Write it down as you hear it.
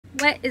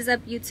What is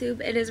up, YouTube?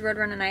 It is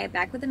Roadrunner and I am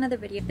back with another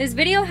video. This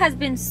video has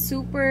been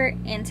super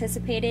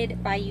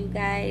anticipated by you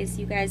guys.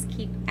 You guys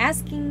keep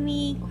asking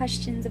me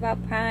questions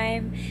about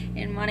Prime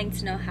and wanting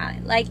to know how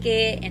I like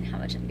it and how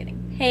much I'm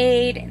getting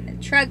paid and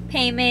the truck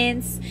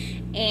payments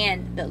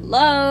and the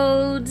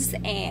loads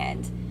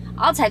and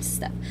all types of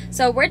stuff.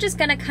 So we're just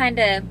gonna kind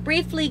of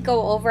briefly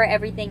go over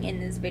everything in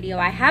this video.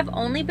 I have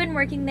only been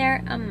working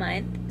there a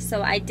month,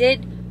 so I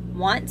did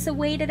want to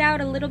wait it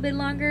out a little bit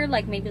longer,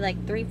 like maybe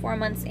like 3-4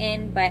 months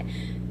in, but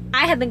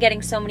I have been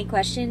getting so many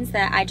questions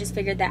that I just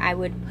figured that I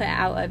would put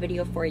out a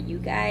video for you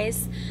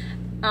guys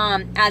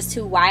as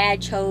to why I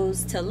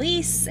chose to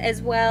lease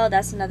as well.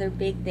 That's another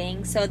big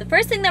thing. So the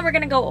first thing that we're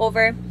gonna go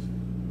over,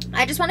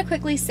 I just want to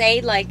quickly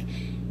say, like,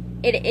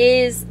 it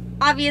is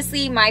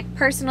obviously my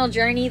personal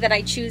journey that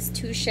I choose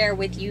to share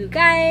with you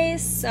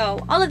guys. So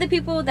all of the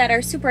people that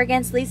are super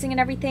against leasing and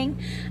everything,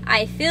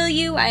 I feel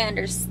you, I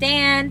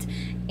understand,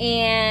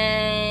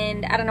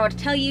 and I don't know what to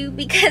tell you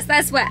because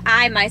that's what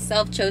I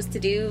myself chose to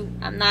do.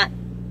 I'm not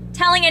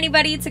telling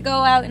anybody to go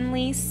out and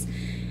lease.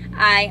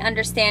 I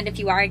understand if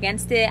you are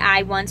against it.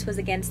 I once was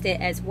against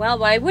it as well.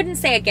 Well, I wouldn't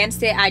say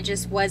against it, I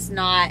just was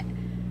not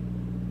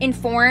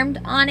informed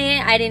on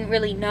it. I didn't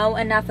really know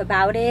enough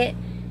about it.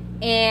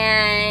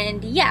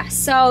 And yeah,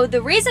 so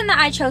the reason that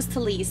I chose to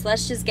lease,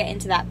 let's just get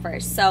into that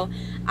first. So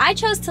I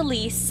chose to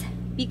lease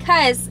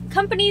because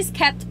companies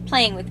kept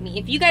playing with me.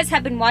 If you guys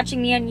have been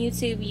watching me on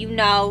YouTube, you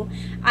know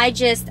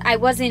I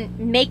wasn't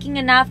making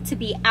enough to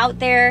be out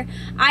there.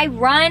 I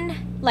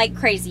run like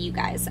crazy, you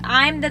guys.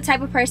 I'm the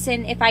type of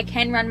person, if I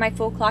can run my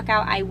full clock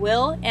out, I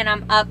will, and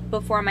I'm up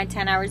before my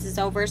 10 hours is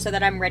over so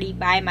that I'm ready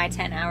by my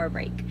 10-hour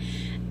break.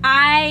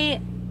 I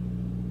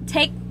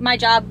take my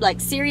job like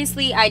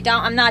seriously.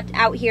 I'm not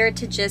out here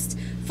to just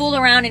fool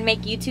around and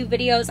make YouTube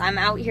videos. I'm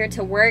out here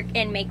to work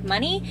and make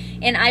money,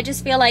 and I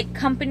just feel like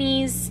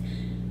companies,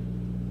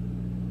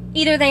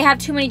 either they have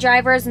too many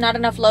drivers, not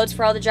enough loads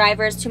for all the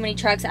drivers, too many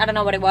trucks, I don't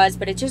know what it was,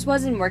 but it just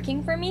wasn't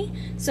working for me.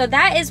 So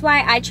that is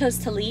why I chose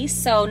to lease.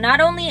 So not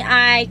only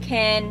I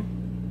can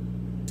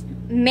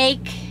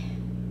make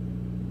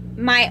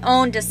my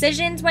own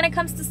decisions when it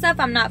comes to stuff,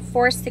 I'm not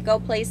forced to go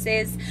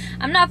places,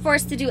 I'm not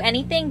forced to do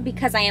anything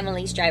because I am a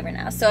lease driver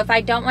now. So if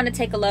I don't want to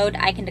take a load,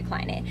 I can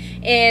decline it.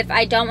 If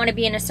I don't want to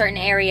be in a certain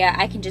area,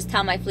 I can just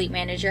tell my fleet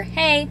manager,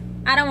 hey,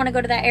 I don't want to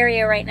go to that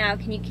area right now,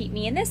 can you keep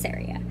me in this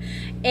area?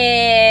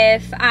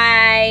 If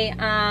I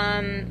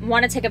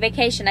want to take a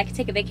vacation, I can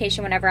take a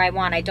vacation whenever I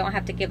want. I don't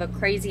have to give a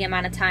crazy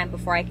amount of time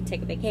before I can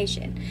take a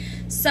vacation.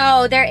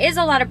 So there is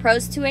a lot of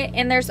pros to it,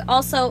 and there's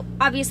also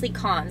obviously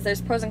cons.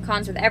 There's pros and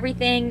cons with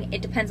everything.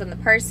 It depends on the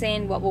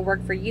person. What will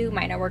work for you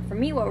might not work for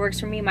me. What works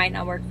for me might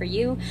not work for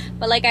you.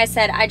 But like I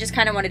said, I just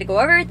kind of wanted to go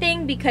over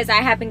everything because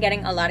I have been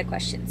getting a lot of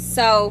questions.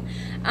 So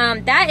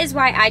that is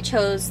why I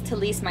chose to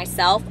lease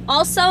myself.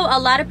 Also, a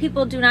lot of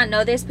people do not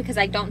know this because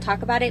I don't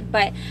talk about it,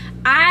 but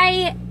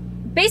I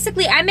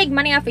make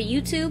money off of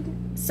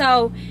YouTube.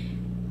 So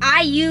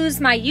I use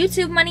my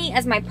YouTube money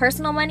as my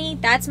personal money.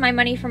 That's my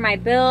money for my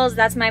bills.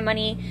 That's my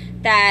money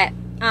that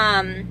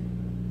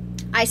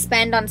I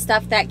spend on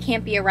stuff that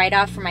can't be a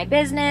write-off for my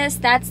business.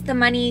 That's the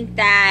money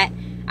that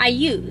I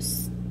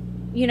use,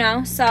 you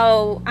know.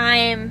 So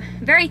I'm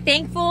very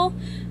thankful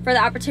for the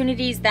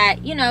opportunities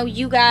that, you know,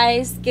 you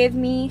guys give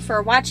me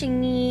for watching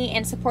me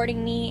and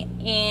supporting me.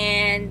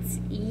 And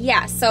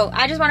yeah, so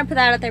I just want to put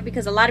that out there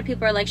because a lot of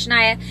people are like,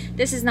 Shania,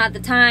 this is not the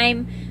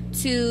time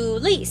to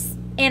lease.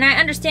 And I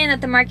understand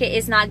that the market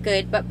is not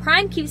good, but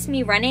Prime keeps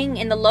me running,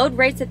 and the load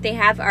rates that they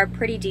have are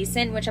pretty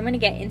decent, which I'm going to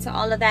get into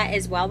all of that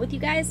as well with you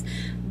guys.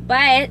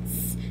 But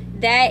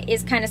that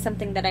is kind of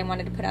something that I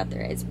wanted to put out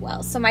there as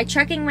well. So my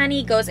trucking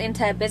money goes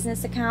into a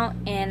business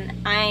account, and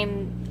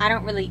I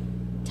don't really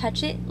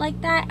touch it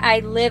like that. I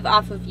live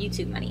off of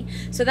YouTube money.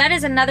 So that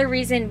is another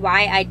reason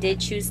why I did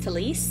choose to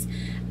lease.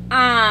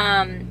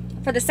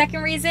 For the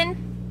second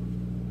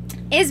reason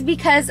is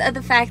because of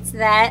the fact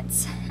that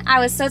I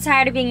was so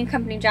tired of being a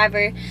company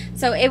driver.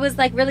 So it was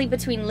like really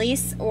between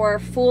lease or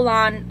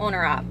full-on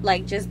owner-op,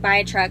 like just buy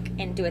a truck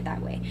and do it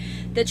that way.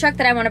 The truck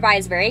that I want to buy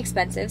is very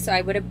expensive, so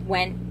I would have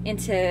went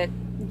into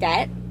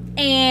debt.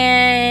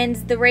 And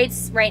the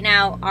rates right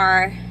now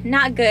are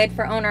not good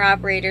for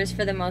owner-operators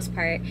for the most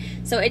part.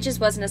 So it just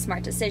wasn't a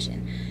smart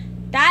decision.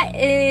 That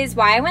is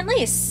why I went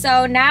lease.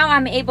 So now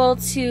I'm able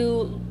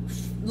to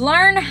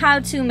learn how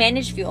to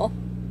manage fuel.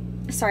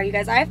 Sorry, you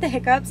guys, I have the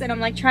hiccups and I'm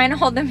like trying to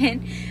hold them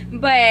in.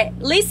 But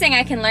leasing,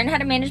 I can learn how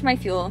to manage my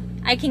fuel.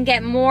 I can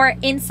get more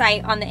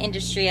insight on the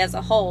industry as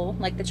a whole,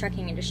 like the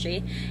trucking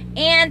industry.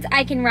 And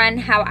I can run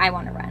how I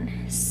want to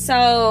run.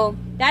 So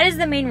that is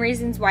the main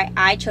reasons why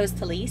I chose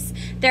to lease.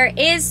 There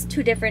is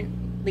 2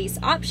 different lease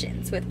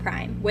options with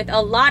Prime. With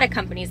a lot of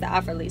companies that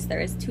offer lease, there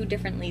is 2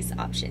 different lease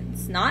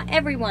options. Not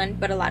everyone,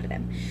 but a lot of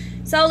them.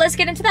 So let's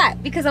get into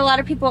that because a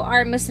lot of people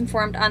are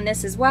misinformed on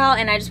this as well,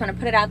 and I just want to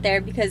put it out there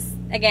because,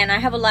 again, I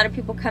have a lot of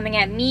people coming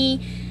at me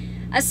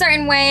a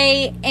certain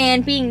way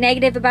and being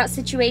negative about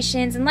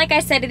situations. And like I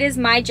said, it is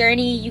my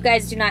journey. You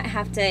guys do not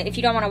have to, if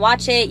you don't want to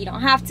watch it, you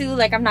don't have to.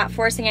 Like, I'm not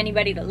forcing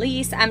anybody to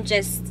lease. I'm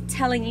just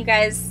telling you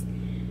guys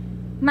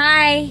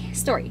my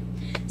story.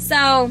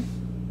 So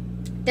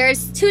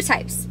there's two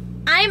types.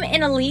 I'm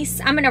in a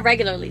lease. I'm in a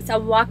regular lease, a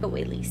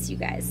walkaway lease, you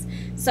guys.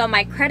 So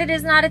my credit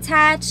is not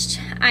attached.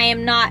 I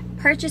am not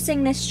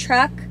purchasing this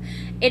truck.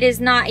 It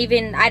is not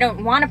even, I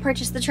don't want to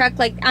purchase the truck.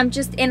 Like, I'm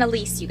just in a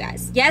lease, you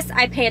guys. Yes,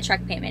 I pay a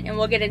truck payment, and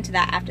we'll get into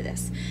that after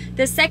this.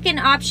 The second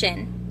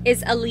option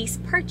is a lease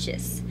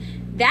purchase.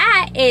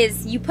 That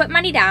is, you put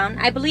money down.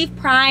 I believe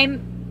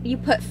Prime, you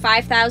put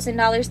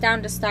 $5,000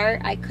 down to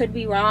start. I could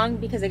be wrong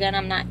because, again,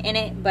 I'm not in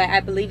it, but I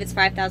believe it's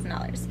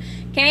 $5,000.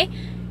 Okay?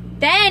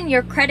 Then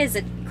your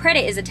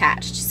credit is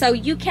attached. So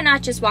you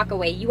cannot just walk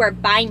away. You are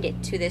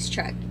binded to this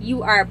truck.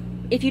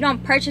 If you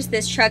don't purchase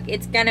this truck,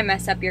 it's gonna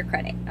mess up your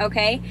credit,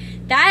 okay?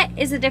 That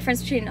is the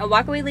difference between a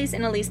walkaway lease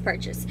and a lease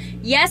purchase.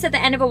 Yes, at the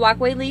end of a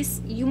walkaway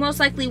lease, you most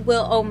likely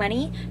will owe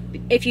money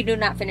if you do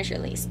not finish your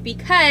lease,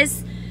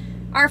 because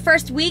our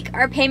first week,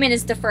 our payment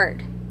is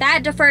deferred.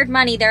 That deferred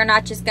money, they're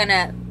not just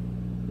gonna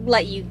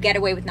let you get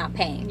away with not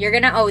paying. You're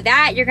gonna owe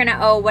that. You're gonna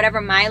owe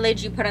whatever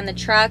mileage you put on the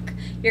truck.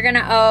 You're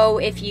gonna owe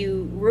if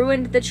you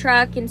ruined the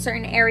truck in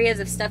certain areas,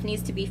 if stuff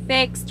needs to be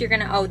fixed, you're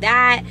gonna owe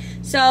that.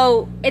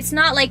 So it's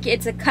not like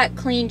it's a cut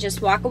clean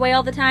just walk away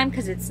all the time,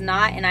 because it's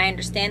not, and I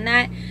understand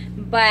that,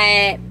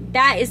 but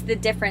that is the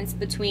difference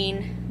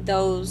between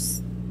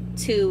those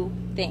two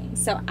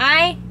things. So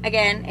I,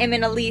 again, am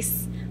in a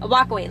lease, a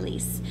walkaway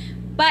lease,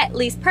 but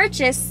lease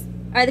purchase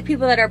are the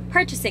people that are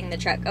purchasing the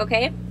truck,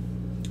 okay?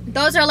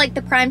 Those are like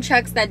the Prime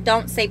trucks that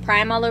don't say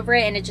Prime all over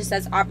it and it just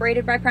says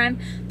operated by Prime.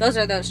 Those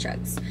are those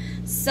trucks.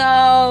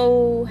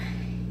 So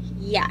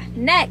yeah,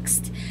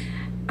 next,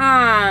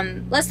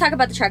 let's talk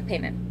about the truck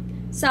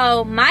payment.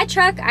 So my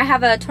truck, I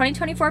have a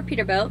 2024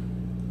 Peterbilt,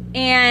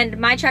 and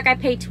my truck I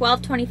pay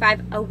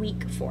 $12.25 a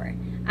week for.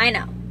 I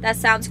know that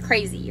sounds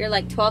crazy. You're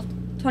like,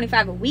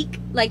 $12.25 a week?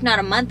 Like, not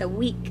a month, a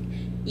week?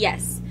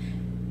 Yes.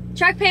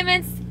 Truck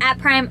payments at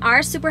Prime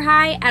are super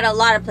high. At a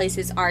lot of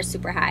places are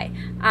super high.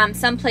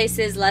 Some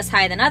places less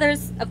high than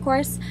others, of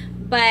course.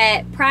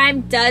 But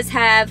Prime does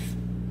have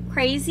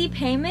crazy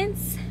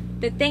payments.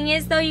 The thing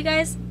is, though, you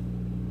guys,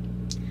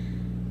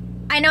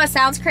 I know it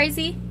sounds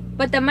crazy,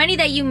 but the money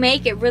that you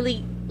make, it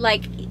really,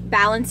 like,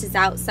 balances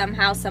out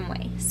somehow, some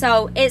way.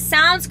 So it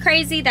sounds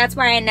crazy. That's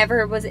why I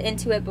never was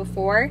into it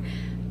before.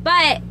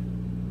 But,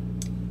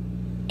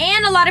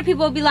 and a lot of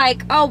people will be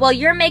like, oh, well,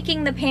 you're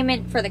making the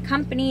payment for the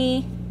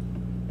company.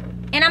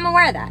 And I'm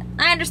aware of that.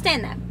 I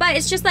understand that. But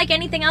it's just like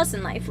anything else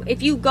in life.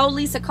 If you go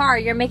lease a car,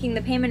 you're making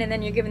the payment and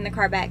then you're giving the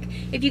car back.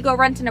 If you go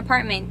rent an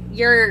apartment,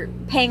 you're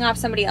paying off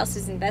somebody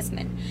else's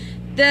investment.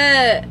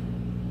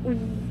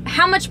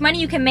 How much money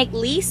you can make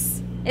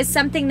lease is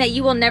something that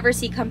you will never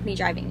see company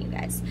driving, you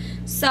guys.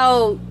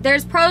 So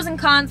there's pros and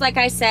cons, like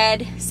I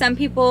said. Some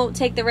people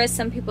take the risk,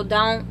 some people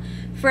don't.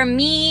 For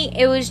me,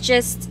 it was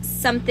just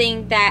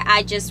something that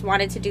I just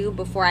wanted to do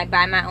before I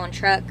buy my own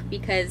truck,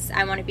 because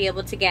I want to be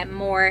able to get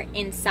more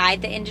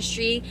inside the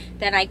industry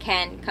than I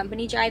can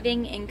company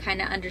driving and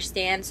kind of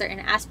understand certain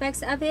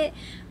aspects of it.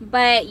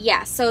 But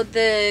yeah, so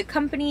the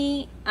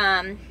company,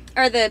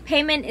 or the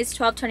payment is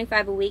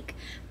 $12.25 a week,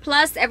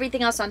 plus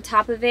everything else on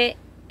top of it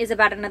is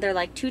about another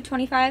like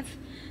 $2.25.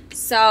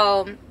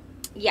 So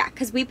yeah,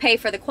 because we pay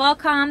for the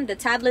Qualcomm, the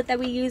tablet that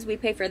we use, we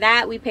pay for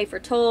that, we pay for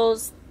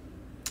tolls,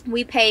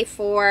 we pay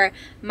for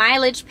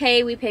mileage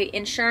pay, we pay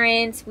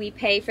insurance, we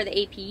pay for the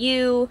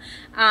APU.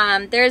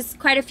 There's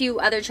quite a few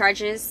other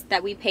charges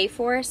that we pay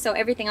for, so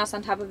everything else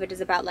on top of it is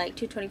about like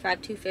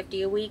 $225,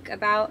 $250 a week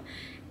about.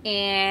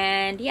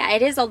 And yeah,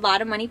 it is a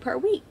lot of money per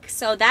week,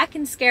 so that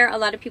can scare a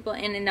lot of people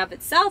in and of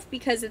itself,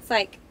 because it's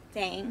like,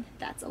 dang,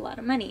 that's a lot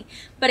of money.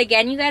 But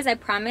again, you guys, I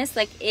promise,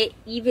 like, it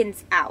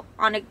evens out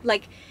on a,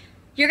 like,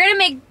 you're gonna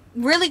make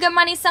really good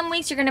money some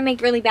weeks, you're gonna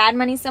make really bad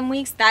money some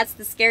weeks. That's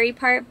the scary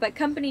part. But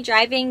company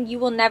driving, you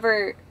will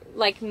never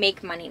like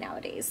make money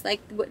nowadays,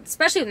 like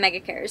especially with mega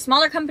carriers.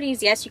 Smaller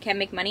companies, yes, you can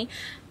make money.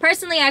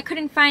 Personally, I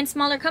couldn't find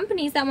smaller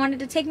companies that wanted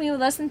to take me with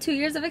less than 2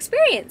 years of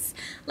experience.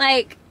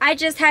 Like, I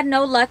just had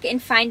no luck in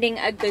finding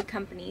a good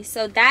company.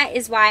 So that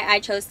is why I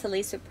chose to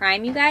lease with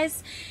Prime, you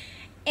guys.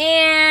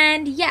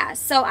 And yeah,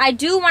 so I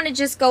do want to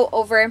just go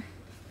over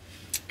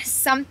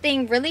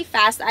something really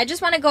fast. I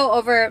just want to go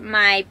over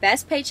my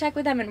best paycheck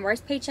with them and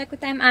worst paycheck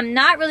with them. I'm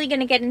not really going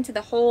to get into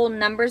the whole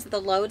numbers of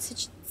the load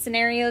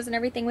scenarios and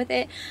everything with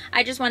it.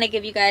 I just want to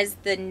give you guys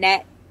the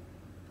net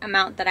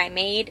amount that I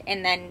made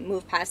and then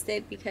move past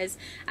it, because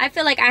I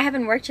feel like I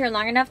haven't worked here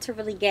long enough to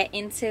really get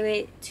into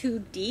it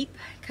too deep,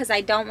 because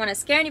I don't want to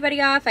scare anybody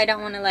off. I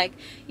don't want to, like,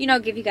 you know,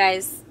 give you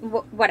guys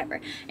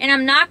whatever. And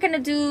I'm not going to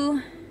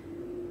do...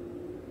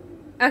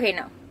 Okay,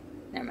 no.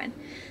 Never mind.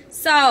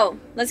 So,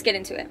 let's get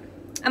into it.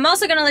 I'm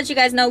also going to let you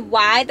guys know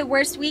why the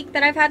worst week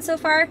that I've had so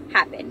far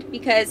happened,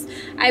 because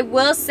I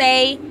will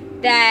say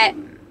that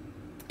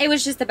it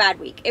was just a bad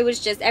week. It was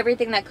just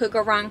everything that could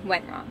go wrong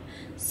went wrong.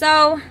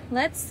 So,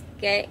 let's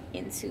get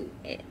into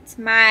it.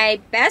 My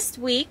best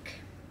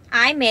week,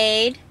 I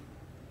made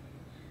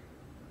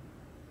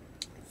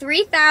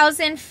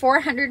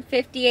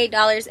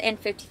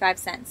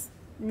 $3,458.55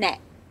 net.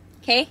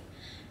 Okay?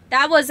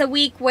 That was a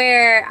week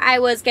where I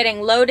was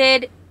getting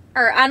loaded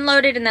or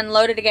unloaded and then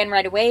loaded again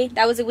right away.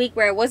 That was a week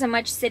where it wasn't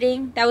much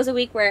sitting. That was a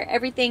week where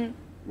everything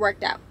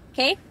worked out,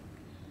 okay?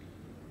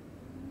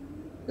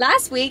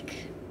 Last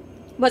week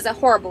was a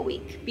horrible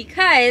week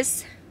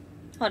because,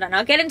 hold on,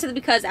 I'll get into the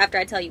because after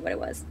I tell you what it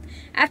was.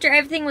 After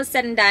everything was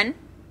said and done,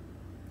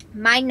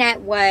 my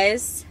net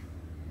was,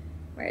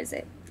 where is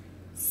it?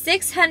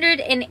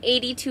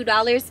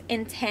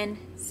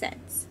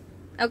 $682.10,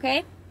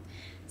 okay?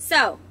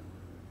 So,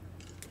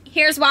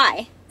 here's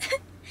why.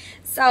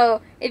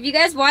 So, if you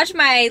guys watch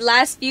my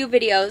last few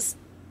videos,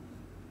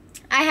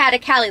 I had a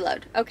Cali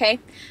load, okay?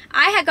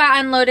 I had got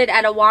unloaded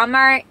at a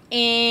Walmart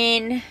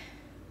in,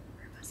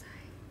 where was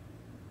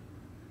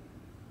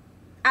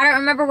I don't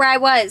remember where I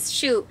was.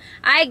 Shoot.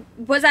 I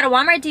was at a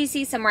Walmart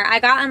DC somewhere.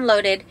 I got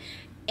unloaded,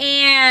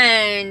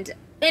 and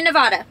in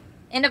Nevada.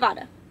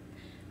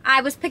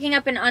 I was picking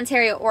up in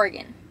Ontario,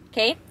 Oregon,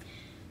 okay?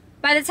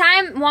 By the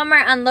time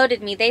Walmart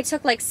unloaded me, they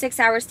took like 6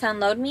 hours to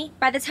unload me.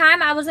 By the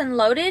time I was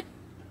unloaded,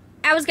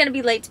 I was going to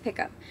be late to pick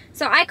up.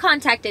 So I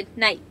contacted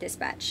night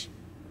dispatch.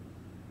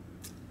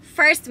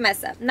 First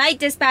mess up. Night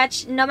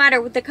dispatch, no matter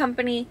what the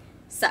company,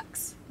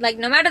 sucks. Like,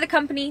 no matter the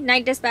company,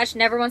 night dispatch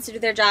never wants to do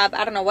their job.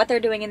 I don't know what they're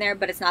doing in there,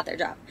 but it's not their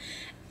job.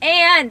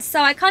 And so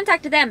I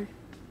contacted them,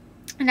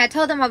 and I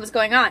told them what was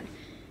going on.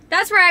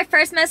 That's where I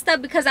first messed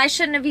up, because I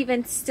shouldn't have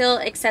even still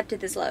accepted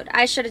this load.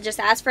 I should have just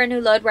asked for a new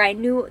load where I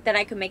knew that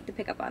I could make the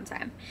pickup on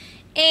time.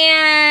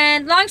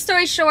 And long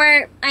story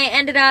short, they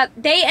ended up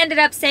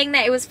saying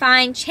that it was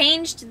fine,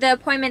 changed the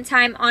appointment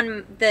time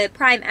on the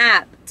Prime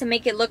app to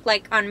make it look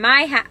like on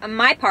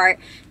my part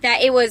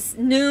that it was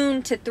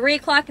noon to 3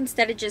 o'clock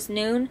instead of just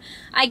noon.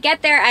 I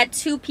get there at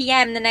 2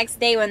 p.m. the next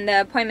day when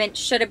the appointment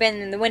should have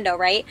been in the window,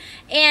 right?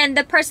 And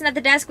the person at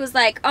the desk was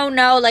like, oh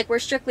no, like, we're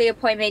strictly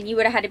appointment. You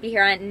would have had to be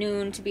here at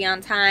noon to be on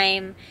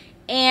time.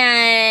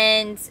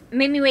 And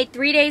made me wait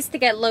 3 days to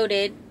get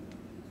loaded.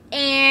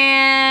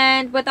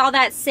 And with all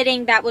that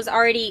sitting, that was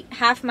already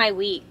half my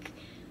week.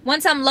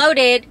 Once I'm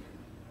loaded,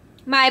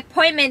 my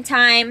appointment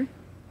time,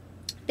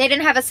 they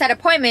didn't have a set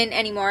appointment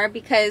anymore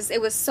because it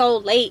was so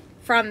late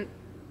from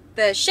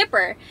the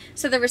shipper.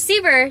 So the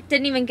receiver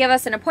didn't even give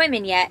us an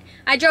appointment yet.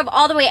 I drove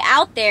all the way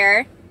out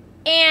there,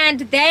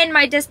 and then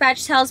my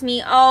dispatch tells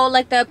me, oh,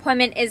 like, the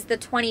appointment is the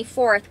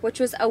 24th, which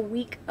was a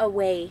week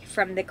away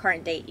from the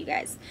current date, you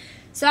guys.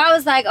 So I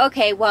was like,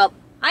 okay, well,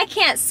 I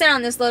can't sit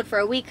on this load for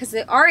a week because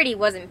it already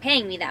wasn't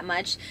paying me that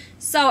much.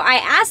 So I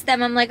asked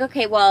them, I'm like,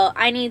 okay, well,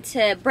 I need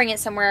to bring it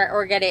somewhere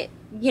or get it,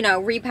 you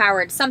know,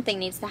 repowered. Something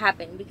needs to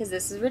happen because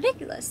this is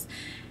ridiculous.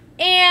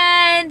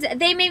 And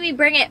they made me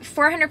bring it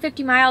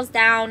 450 miles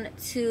down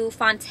to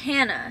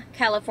Fontana,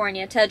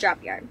 California, to a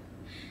drop yard.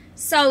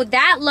 So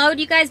that load,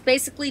 you guys,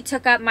 basically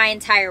took up my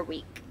entire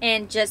week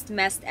and just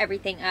messed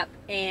everything up.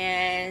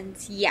 And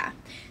yeah,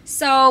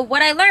 so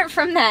what I learned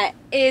from that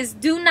is,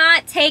 do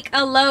not take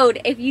a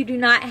load if you do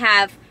not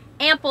have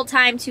ample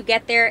time to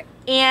get there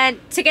and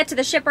to get to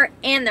the shipper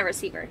and the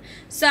receiver.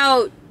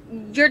 So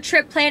your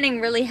trip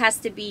planning really has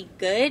to be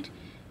good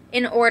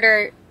in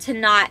order to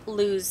not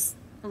lose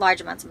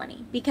large amounts of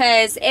money.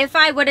 Because if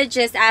I would have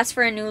just asked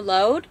for a new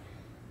load,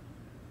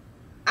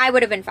 I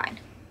would have been fine.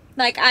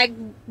 Like, I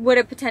would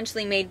have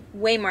potentially made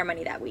way more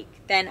money that week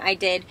than I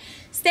did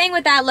staying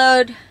with that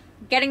load,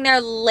 getting there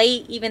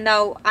late, even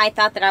though I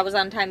thought that I was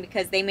on time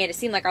because they made it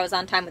seem like I was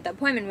on time with the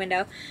appointment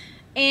window.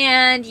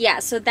 And yeah,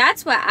 so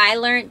that's what I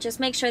learned. Just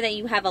make sure that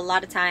you have a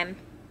lot of time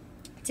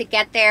to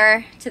get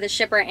there to the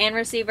shipper and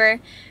receiver,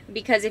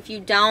 because if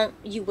you don't,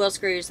 you will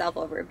screw yourself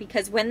over.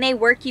 Because when they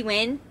work you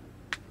in,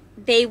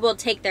 they will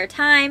take their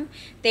time.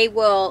 They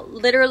will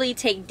literally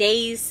take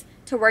days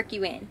to work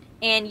you in.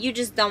 And you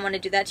just don't want to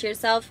do that to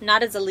yourself,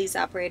 not as a lease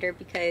operator,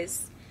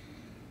 because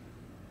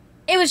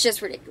it was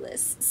just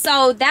ridiculous.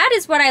 So that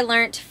is what I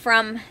learned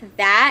from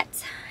that.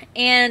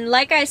 And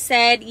like I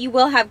said, you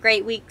will have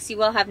great weeks, you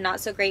will have not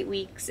so great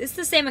weeks. It's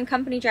the same in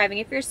company driving.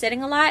 If you're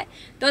sitting a lot,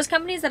 those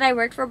companies that I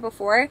worked for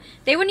before,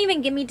 they wouldn't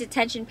even give me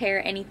detention pay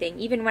or anything,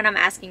 even when I'm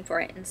asking for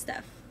it and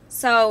stuff.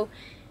 So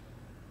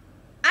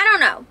I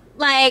don't know.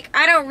 Like,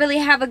 I don't really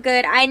have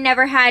I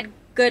never had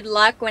good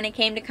luck when it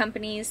came to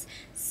companies,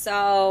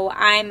 so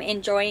I'm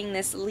enjoying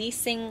this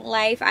leasing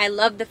life. I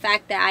love the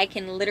fact that I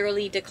can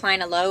literally decline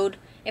a load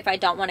if I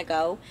don't want to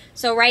go.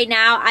 So right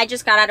now, I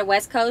just got out of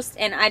West Coast,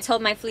 and I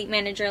told my fleet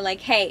manager, like,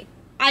 hey,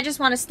 I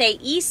just want to stay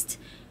east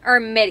or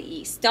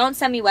mid-east. Don't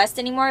send me west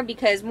anymore,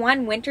 because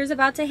one, winter's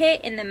about to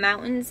hit in the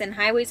mountains and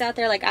highways out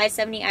there, like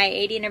I-70,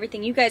 I-80 and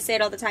everything. You guys say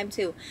it all the time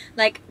too.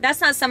 Like,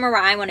 that's not somewhere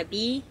where I want to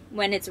be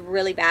when it's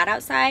really bad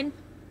outside.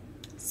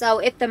 So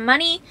if the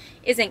money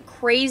isn't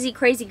crazy,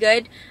 crazy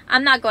good,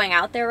 I'm not going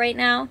out there right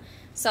now.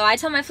 So I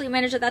told my fleet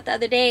manager that the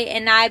other day,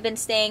 and now I've been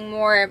staying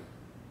more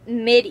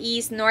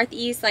mid-east,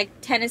 northeast, like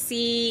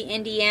Tennessee,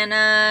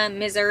 Indiana,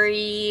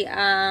 Missouri,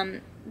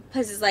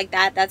 places like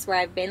that. That's where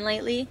I've been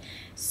lately.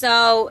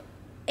 So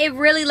it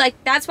really, like,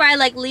 that's why I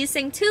like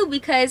leasing too,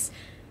 because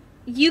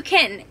you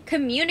can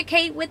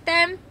communicate with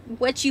them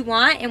what you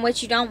want and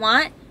what you don't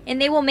want,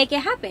 and they will make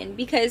it happen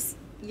because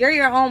you're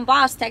your own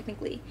boss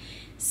technically.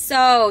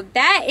 So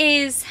that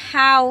is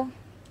how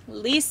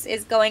Lease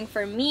is going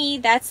for me.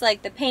 That's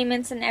like the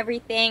payments and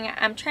everything.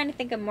 I'm trying to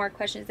think of more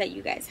questions that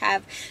you guys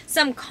have.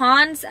 Some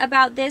cons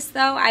about this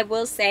though, I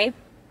will say,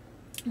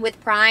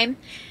 with Prime,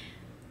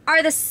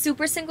 are the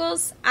super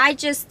singles. I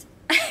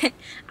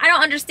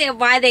don't understand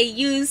why they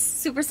use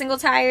super single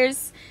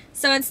tires.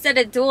 So instead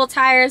of dual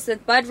tires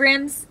with bud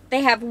rims,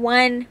 they have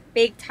one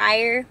big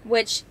tire,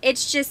 which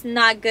it's just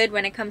not good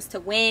when it comes to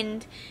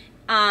wind.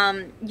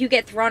 You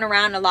get thrown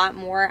around a lot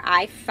more,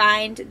 I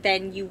find,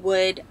 than you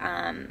would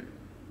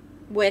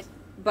with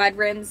bud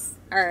rims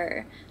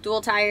or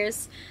dual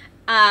tires.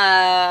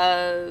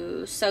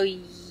 So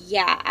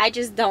yeah, I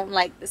just don't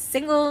like the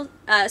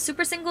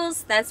super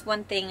singles. That's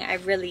one thing I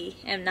really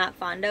am not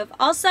fond of.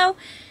 Also,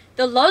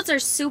 the loads are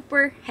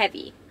super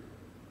heavy,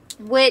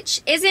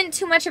 which isn't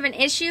too much of an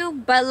issue,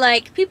 but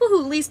like people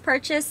who lease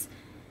purchase,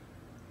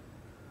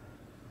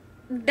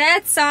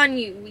 that's on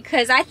you,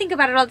 because I think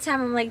about it all the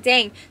time. I'm like,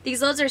 dang,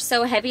 these loads are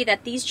so heavy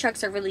that these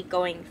trucks are really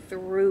going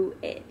through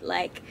it.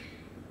 Like,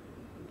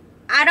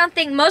 I don't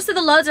think most of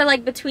the loads are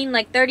like between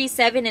like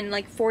 37 and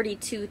like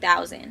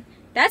 42,000.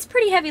 That's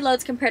pretty heavy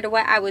loads compared to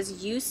what I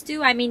was used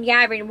to. I mean,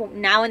 yeah, every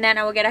now and then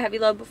I will get a heavy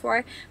load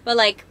before, but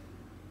like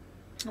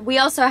we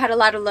also had a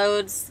lot of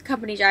loads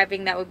company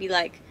driving that would be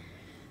like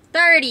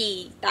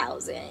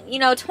 30,000, you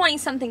know, 20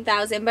 something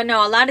thousand. But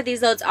no, a lot of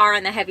these loads are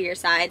on the heavier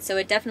side, so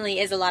it definitely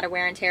is a lot of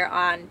wear and tear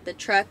on the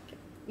truck,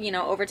 you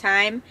know, over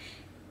time.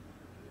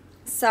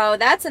 So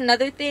that's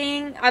another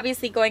thing,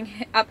 obviously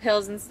going up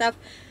hills and stuff.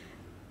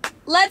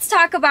 Let's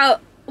talk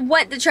about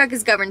what the truck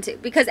is governed to,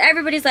 because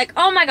everybody's like,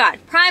 oh my god,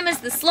 Prime is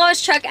the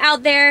slowest truck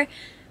out there.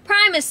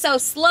 Prime is so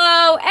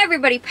slow,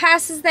 everybody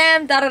passes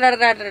them, da da da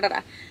da da da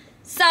da.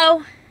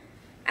 So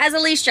as a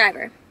lease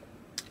driver,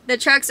 the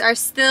trucks are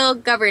still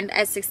governed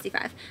at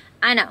 65.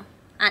 I know.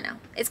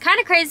 It's kind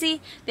of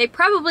crazy. They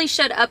probably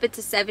should up it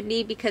to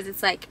 70, because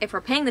it's like, if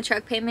we're paying the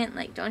truck payment,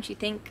 like, don't you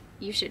think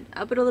you should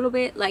up it a little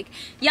bit? Like,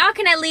 y'all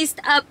can at least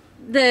up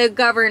the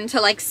govern to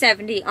like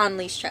 70 on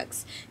lease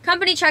trucks.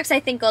 Company trucks,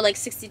 I think, go like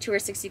 62 or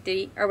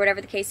 63 or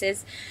whatever the case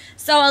is.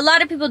 So a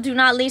lot of people do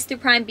not lease through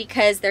Prime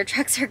because their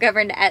trucks are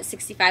governed at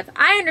 65.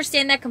 I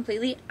understand that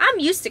completely. I'm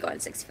used to going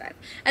 65.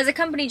 As a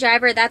company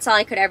driver, that's all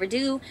I could ever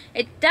do.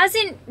 It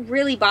doesn't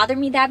really bother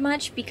me that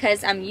much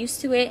because I'm used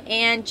to it,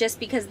 and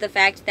just because of the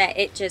fact that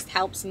it just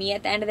helps me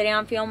at the end of the day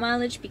on fuel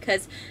mileage,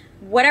 because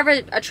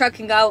whatever a truck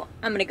can go,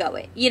 I'm gonna go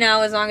it, you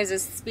know, as long as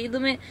it's the speed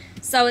limit.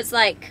 So it's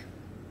like,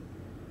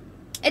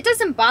 it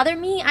doesn't bother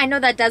me. I know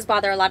that does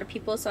bother a lot of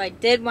people, so I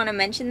did want to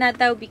mention that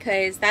though,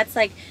 because that's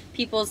like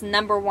people's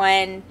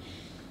 #1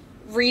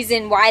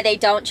 reason why they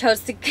don't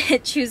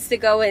choose to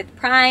go with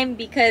Prime,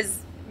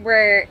 because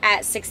we're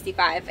at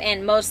 65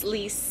 and most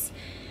lease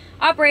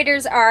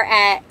operators are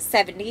at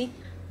 70.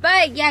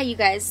 But yeah, you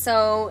guys,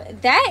 so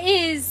that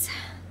is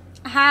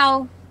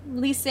how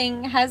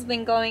leasing has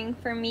been going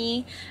for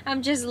me.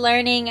 I'm just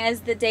learning as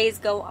the days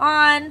go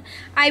on.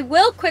 I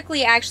will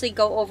quickly actually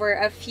go over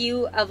a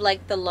few of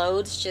like the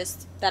loads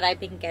just that I've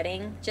been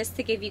getting, just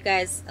to give you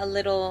guys a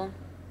little,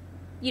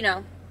 you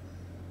know,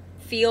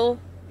 feel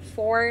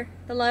for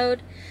the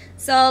load.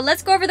 So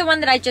let's go over the one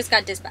that I just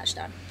got dispatched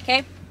on,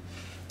 okay?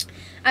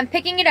 I'm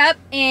picking it up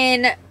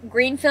in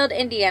Greenfield,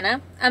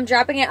 Indiana. I'm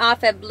dropping it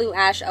off at Blue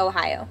Ash,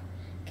 Ohio,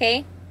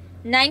 okay?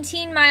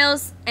 19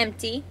 miles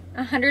empty,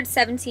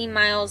 117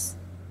 miles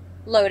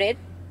loaded.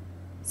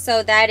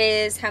 So that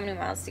is how many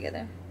miles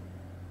together?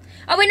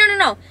 Oh wait,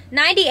 no.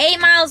 98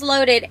 miles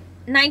loaded,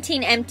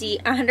 19 empty,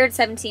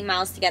 117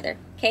 miles together.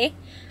 Okay?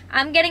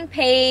 I'm getting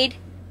paid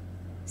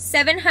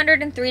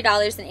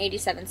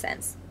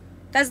 $703.87.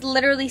 That's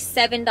literally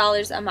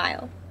 $7 a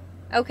mile.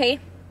 Okay?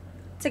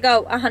 To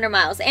go 100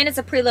 miles. And it's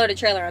a preloaded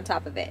trailer on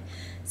top of it.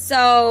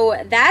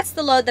 So that's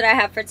the load that I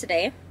have for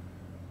today.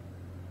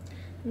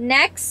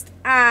 Next,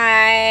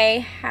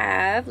 I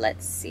have,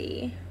 let's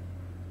see.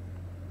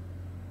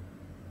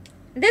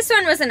 This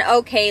one was an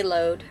okay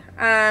load.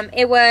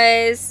 It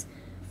was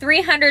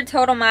 300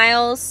 total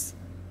miles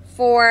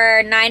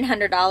for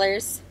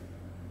 $900.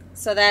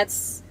 So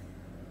that's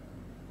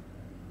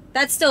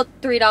still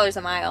 $3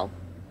 a mile.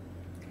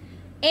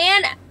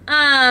 And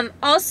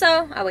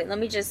also, oh wait, let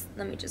me just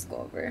go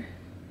over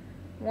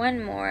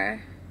one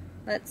more.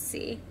 Let's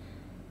see.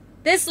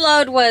 This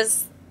load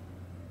was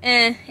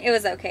it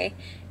was okay.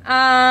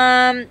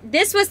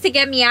 This was to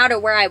get me out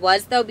of where I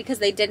was though, because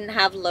they didn't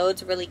have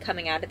loads really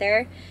coming out of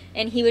there,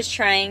 and he was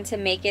trying to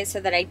make it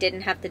so that I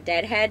didn't have to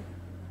deadhead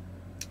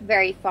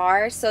very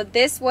far. So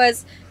this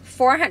was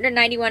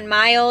 491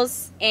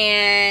 miles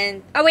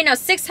and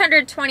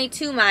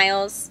 622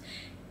 miles,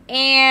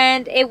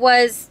 and it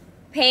was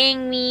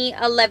paying me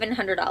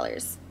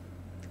 $1,100.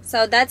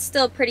 So that's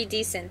still pretty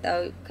decent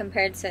though,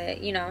 compared to,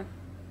 you know,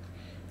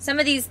 some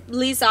of these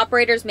lease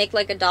operators make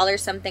like $1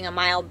 something a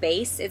mile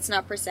base. It's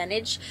not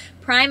percentage.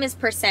 Prime is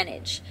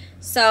percentage.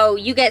 So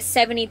you get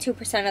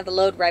 72% of the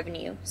load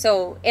revenue.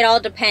 So it all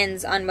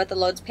depends on what the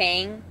load's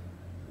paying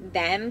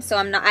them. So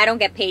I don't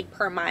get paid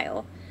per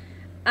mile.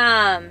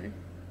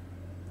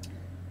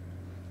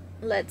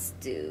 Let's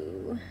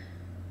do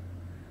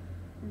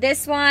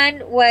This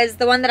one was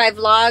the one that I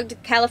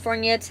vlogged,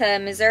 California to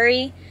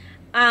Missouri.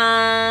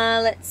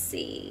 Let's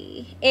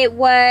see. It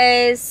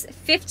was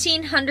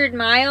 1,500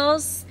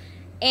 miles,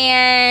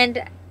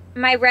 and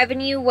my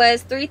revenue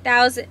was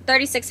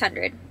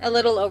 $3,600, a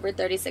little over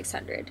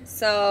 $3,600.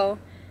 So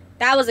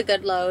that was a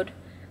good load.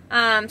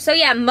 So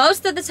yeah,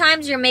 most of the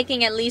times you're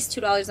making at least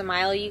 $2 a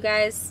mile, you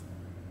guys.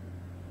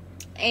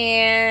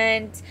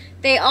 And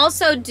they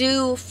also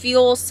do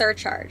fuel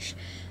surcharge.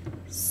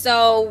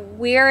 So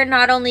we're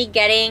not only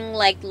getting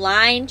like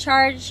line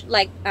charge,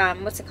 like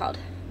what's it called?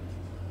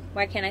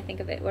 Why can't I think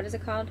of it? What is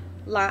it called?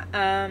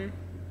 Line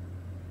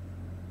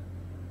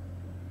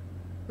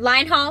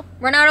haul.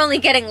 We're not only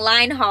getting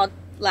line haul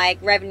like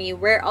revenue,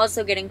 we're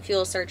also getting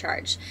fuel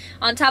surcharge.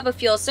 On top of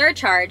fuel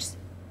surcharge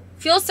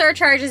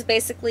is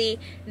basically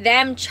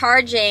them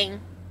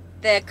charging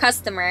the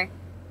customer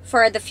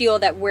for the fuel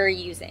that we're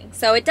using.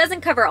 So it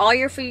doesn't cover all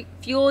your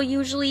fuel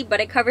usually, but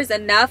it covers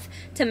enough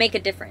to make a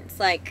difference.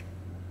 Like,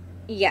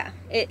 yeah,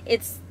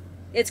 it's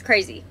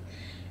crazy.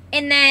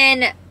 And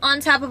then on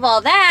top of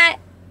all that,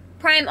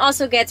 Prime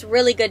also gets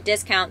really good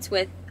discounts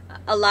with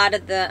a lot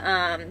of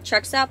the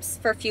truck stops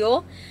for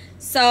fuel.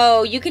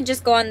 So you can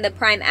just go on the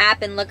Prime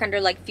app and look under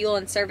like fuel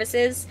and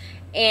services,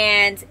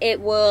 and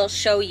it will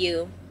show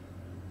you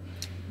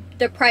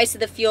the price of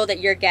the fuel that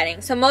you're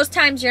getting. So most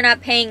times you're not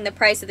paying the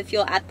price of the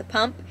fuel at the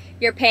pump.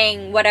 You're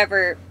paying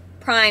whatever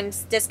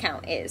Prime's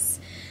discount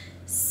is.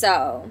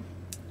 So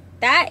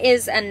that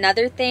is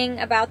another thing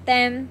about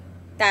them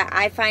that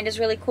I find is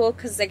really cool,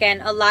 because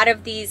again, a lot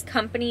of these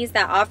companies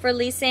that offer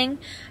leasing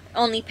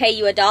only pay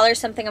you $1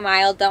 something a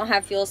mile, don't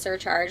have fuel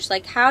surcharge.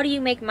 Like, how do you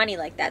make money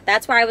like that?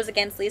 That's why I was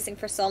against leasing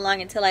for so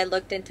long until I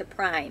looked into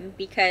Prime,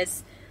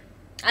 because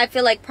I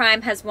feel like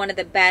Prime has one of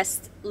the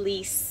best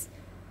lease,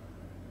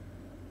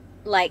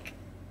 like,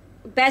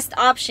 best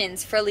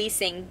options for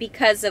leasing,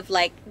 because of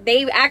like,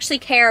 they actually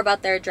care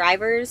about their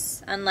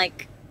drivers,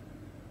 unlike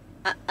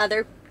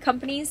other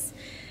companies.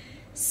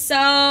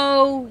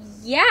 So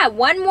yeah,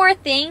 one more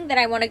thing that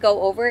I want to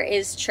go over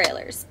is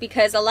trailers,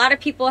 because a lot of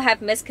people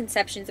have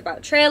misconceptions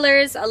about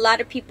trailers. A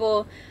lot of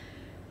people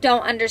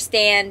don't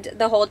understand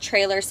the whole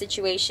trailer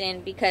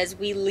situation, because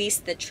we lease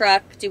the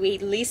truck. Do we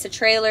lease a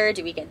trailer?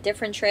 Do we get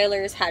different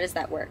trailers? How does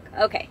that work?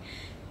 Okay.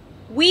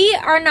 We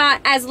are not,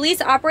 as lease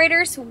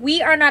operators,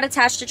 we are not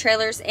attached to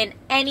trailers in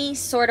any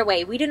sort of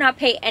way. We do not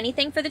pay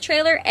anything for the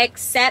trailer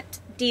except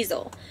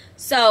diesel.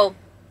 So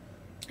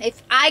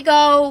if I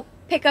go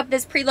pick up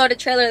this preloaded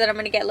trailer that I'm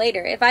going to get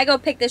later, if I go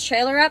pick this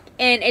trailer up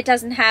and it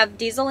doesn't have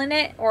diesel in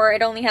it, or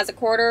it only has a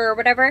quarter or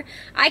whatever,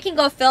 I can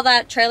go fill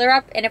that trailer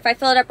up, and if I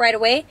fill it up right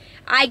away,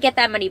 I get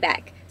that money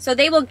back. So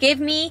they will give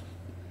me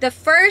the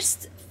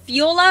first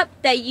fuel up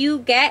that you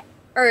get,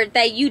 or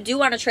that you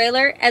do on a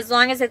trailer, as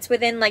long as it's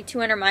within like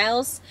 200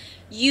 miles,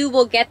 you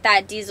will get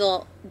that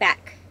diesel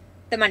back,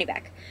 the money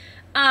back.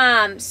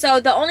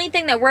 So the only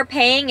thing that we're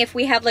paying if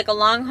we have like a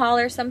long haul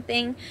or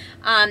something,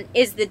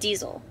 is the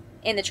diesel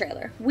in the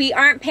trailer. We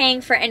aren't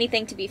paying for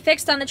anything to be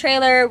fixed on the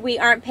trailer. We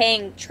aren't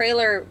paying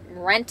trailer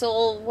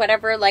rental,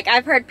 whatever. Like,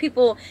 I've heard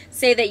people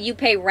say that you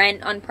pay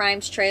rent on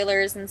Prime's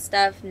trailers and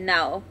stuff.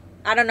 No.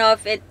 I don't know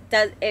if it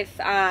does, if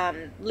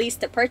lease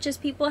to purchase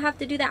people have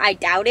to do that. I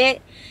doubt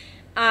it.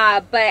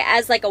 But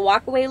as like a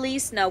walkaway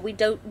lease, no, we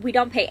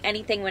don't pay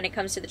anything when it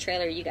comes to the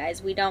trailer, you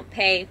guys. We don't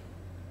pay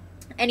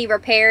any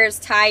repairs,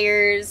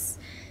 tires,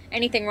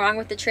 anything wrong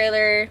with the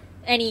trailer,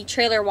 any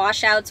trailer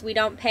washouts, we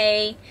don't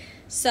pay.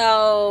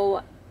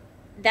 So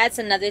that's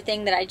another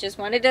thing that I just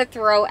wanted to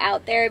throw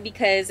out there,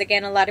 because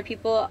again, a lot of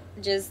people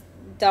just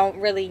don't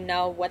really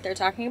know what they're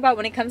talking about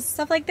when it comes to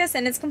stuff like this,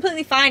 and it's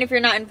completely fine if you're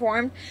not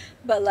informed,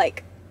 but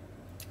like,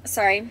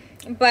 sorry,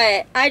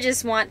 but I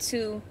just want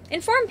to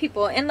inform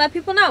people and let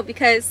people know,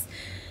 because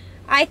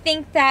I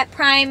think that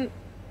Prime,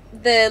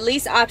 the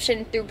lease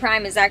option through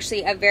Prime, is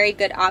actually a very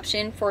good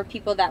option for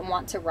people that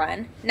want to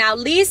run. Now,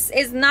 lease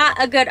is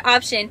not a good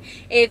option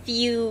if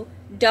you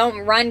don't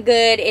run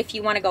good, if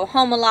you want to go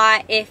home a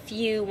lot, if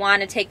you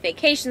want to take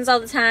vacations all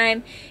the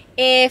time,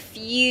 if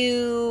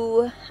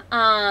you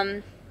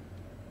are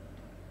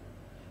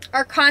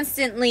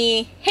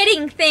constantly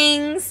hitting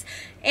things,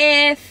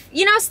 if,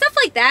 you know, stuff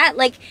like that.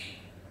 Like,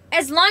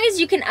 as long as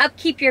you can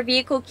upkeep your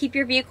vehicle, keep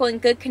your vehicle in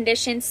good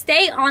condition,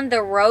 stay on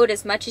the road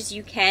as much as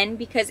you can,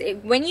 because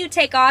when you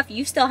take off,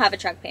 you still have a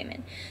truck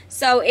payment.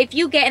 So if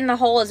you get in the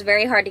hole, it's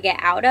very hard to get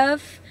out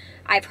of.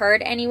 I've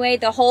heard anyway.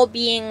 The hole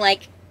being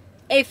like,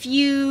 if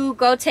you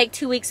go take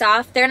 2 weeks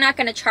off, they're not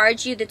going to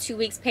charge you the 2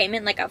 weeks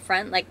payment like up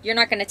front. Like, you're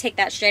not going to take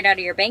that straight out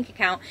of your bank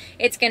account.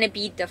 It's going to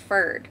be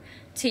deferred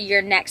to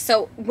your next.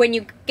 So when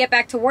you get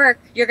back to work,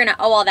 you're going to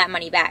owe all that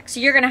money back. So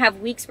you're going to have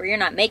weeks where you're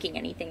not making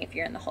anything if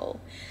you're in the hole.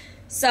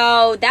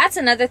 So that's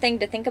another thing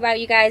to think about,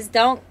 you guys.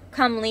 Don't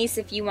come lease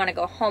if you want to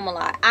go home a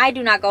lot. I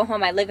do not go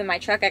home. I live in my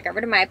truck. I got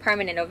rid of my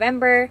apartment in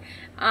November.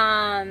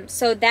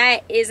 So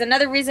that is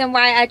another reason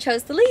why I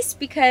chose to lease,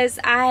 because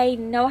I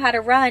know how to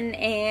run,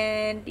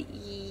 and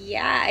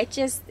yeah,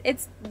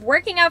 it's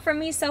working out for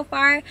me so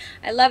far.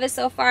 I love it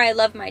so far. I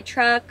love my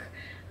truck.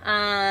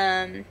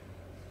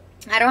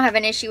 I don't have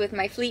an issue with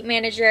my fleet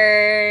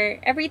manager.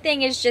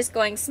 Everything is just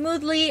going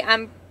smoothly.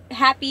 I'm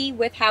happy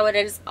with how it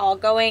is all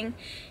going.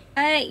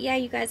 Yeah,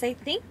 you guys, I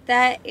think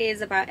that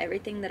is about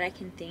everything that I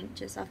can think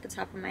just off the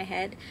top of my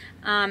head.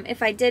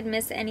 If I did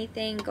miss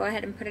anything, go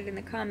ahead and put it in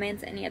the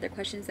comments. Any other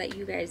questions that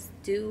you guys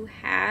do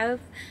have.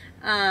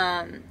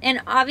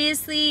 And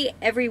obviously,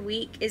 every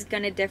week is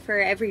going to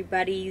differ.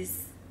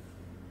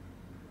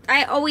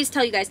 I always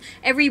tell you guys,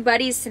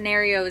 everybody's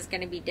scenario is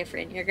going to be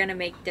different. You're going to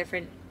make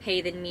different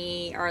pay than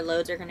me. Our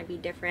loads are going to be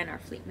different. Our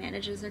fleet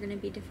managers are going to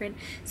be different.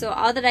 So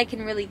all that I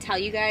can really tell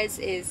you guys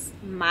is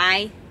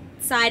my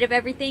side of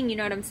everything, you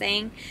know what I'm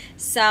saying?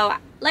 So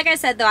like I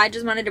said though, I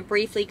just wanted to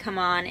briefly come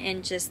on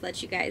and just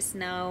let you guys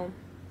know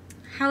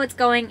how it's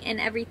going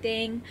and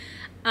everything.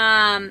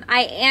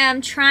 I am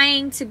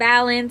trying to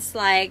balance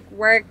like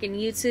work and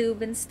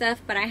YouTube and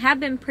stuff, but I have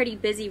been pretty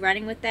busy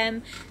running with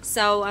them,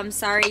 so I'm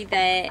sorry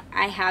that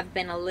I have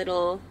been a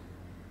little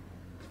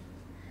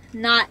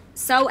not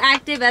so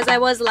active as I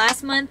was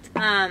last month.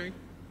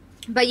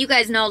 But you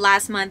guys know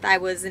last month I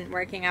wasn't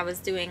working. I was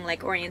doing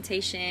like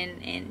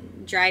orientation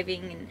and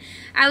driving, and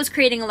I was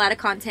creating a lot of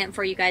content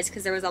for you guys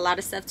because there was a lot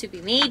of stuff to be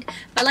made.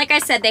 But like I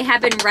said, they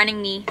have been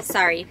running me,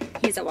 sorry,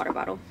 here's a water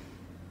bottle.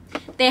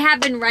 They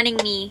have been running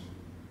me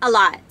a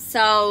lot.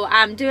 So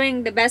I'm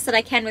doing the best that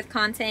I can with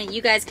content.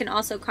 You guys can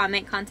also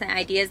comment content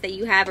ideas that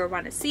you have or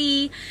want to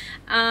see.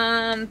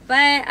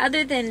 But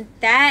other than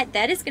that,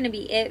 that is going to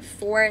be it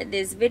for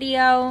this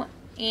video.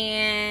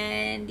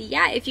 And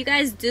yeah, if you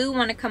guys do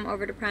want to come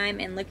over to Prime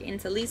and look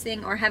into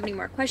leasing or have any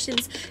more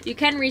questions, you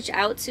can reach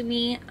out to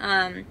me.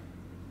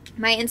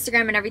 My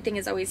Instagram and everything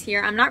is always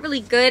here. I'm not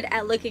really good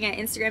at looking at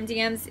Instagram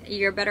DMs.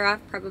 You're better off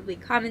probably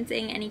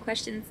commenting any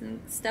questions and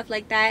stuff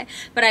like that.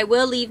 But I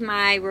will leave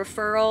my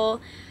referral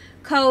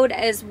code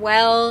as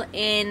well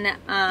in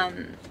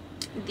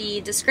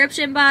the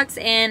description box,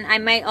 and I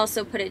might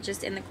also put it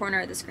just in the corner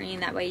of the screen.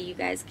 That way you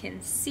guys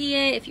can see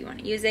it if you want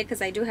to use it,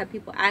 because I do have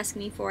people ask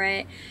me for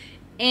it.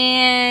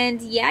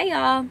 And yeah,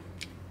 y'all,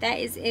 that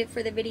is it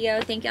for the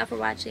video. Thank y'all for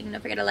watching.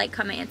 Don't forget to like,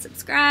 comment, and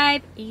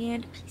subscribe,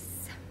 and peace.